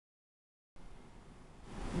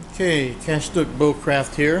Okay, Cashtook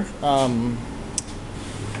Bowcraft here.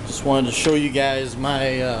 Just wanted to show you guys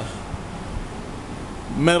my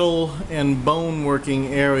metal and bone working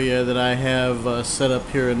area that I have set up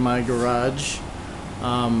here in my garage.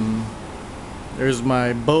 There's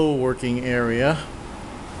my bow working area,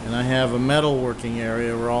 and I have a metal working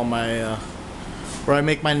area where all my where I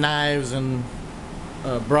make my knives and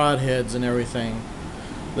broadheads and everything.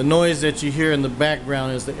 The noise that you hear in the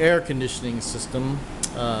background is the air conditioning system.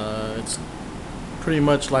 It's pretty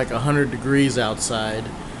much like 100 degrees outside,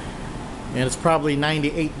 and it's probably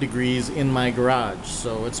 98 degrees in my garage,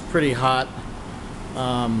 so it's pretty hot.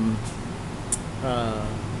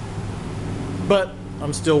 But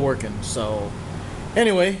I'm still working. So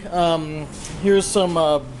anyway, here's some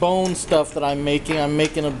bone stuff that I'm making. I'm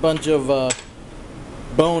making a bunch of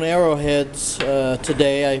bone arrowheads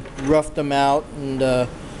today. I roughed them out and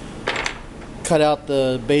cut out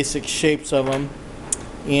the basic shapes of them.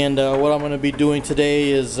 And what I'm going to be doing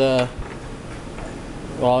today is, well,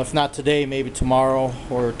 if not today, maybe tomorrow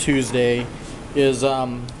or Tuesday, is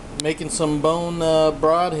making some bone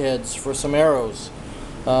broadheads for some arrows.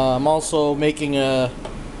 I'm also making a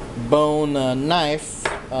bone knife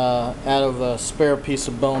out of a spare piece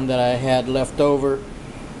of bone that I had left over.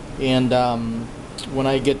 And when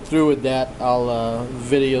I get through with that, I'll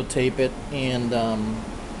videotape it and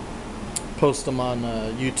post them on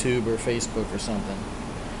YouTube or Facebook or something.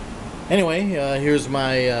 Anyway, here's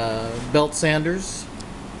my belt sanders.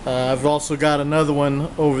 I've also got another one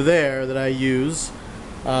over there that I use,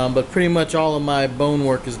 but pretty much all of my bone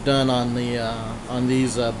work is done on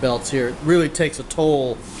these belts here. It really takes a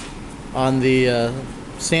toll on the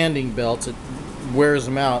sanding belts. It wears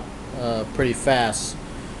them out pretty fast,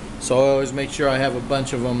 so I always make sure I have a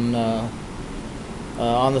bunch of them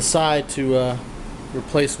on the side to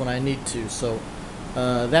replace when I need to. So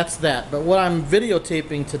that's that. But what I'm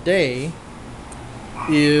videotaping today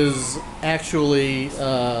is actually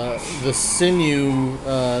the sinew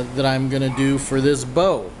that I'm going to do for this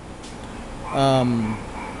bow.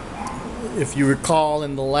 If you recall,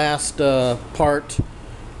 in the last part,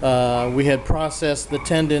 we had processed the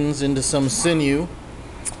tendons into some sinew,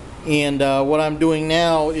 and what I'm doing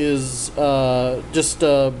now is just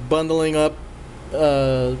bundling up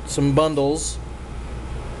some bundles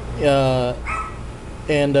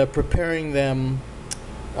and preparing them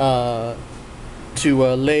to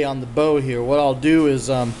lay on the bow here. What I'll do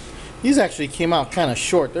is, these actually came out kind of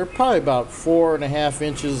short. They're probably about 4.5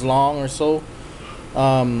 inches long or so.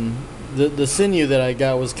 The sinew that I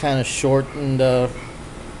got was kind of short, and I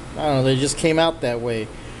don't know, they just came out that way.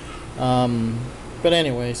 But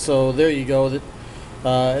anyway, so there you go.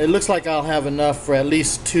 It looks like I'll have enough for at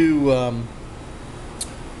least two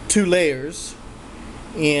layers.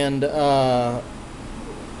 And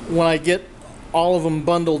when I get all of them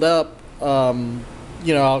bundled up,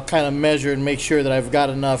 you know, I'll kind of measure and make sure that I've got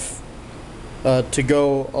enough to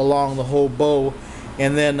go along the whole bow.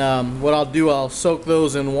 And then what I'll do, I'll soak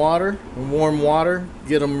those in water, warm water,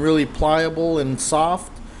 get them really pliable and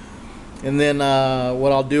soft. And then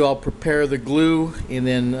what I'll do, I'll prepare the glue, and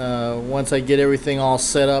then once I get everything all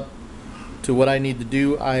set up to what I need to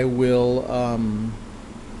do, I will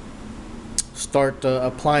start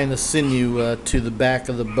applying the sinew to the back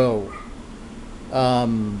of the bow.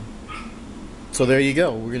 So there you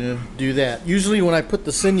go. We're gonna do that. Usually when I put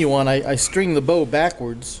the sinew on, I string the bow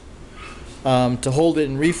backwards to hold it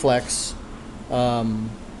in reflex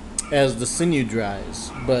as the sinew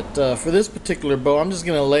dries. But for this particular bow, I'm just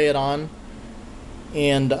gonna lay it on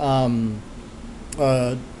and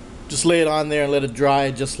just lay it on there and let it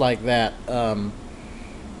dry just like that.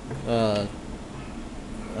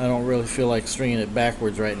 I don't really feel like stringing it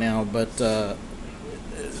backwards right now, but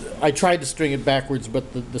I tried to string it backwards,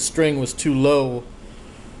 but the string was too low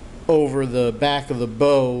over the back of the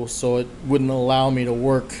bow, so it wouldn't allow me to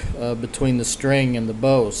work between the string and the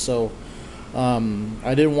bow. So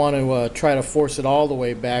I didn't want to try to force it all the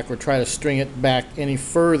way back or try to string it back any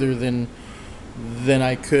further than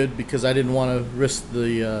I could, because I didn't want to risk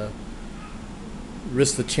the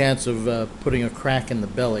chance of putting a crack in the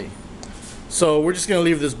belly. So we're just going to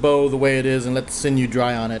leave this bow the way it is and let the sinew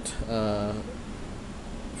dry on it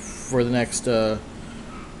for the next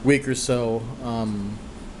week or so,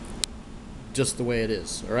 just the way it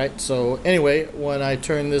is. Alright, so anyway, when I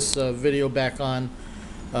turn this video back on,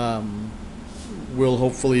 we'll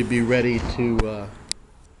hopefully be ready to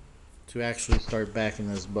actually start backing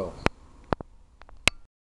this bow.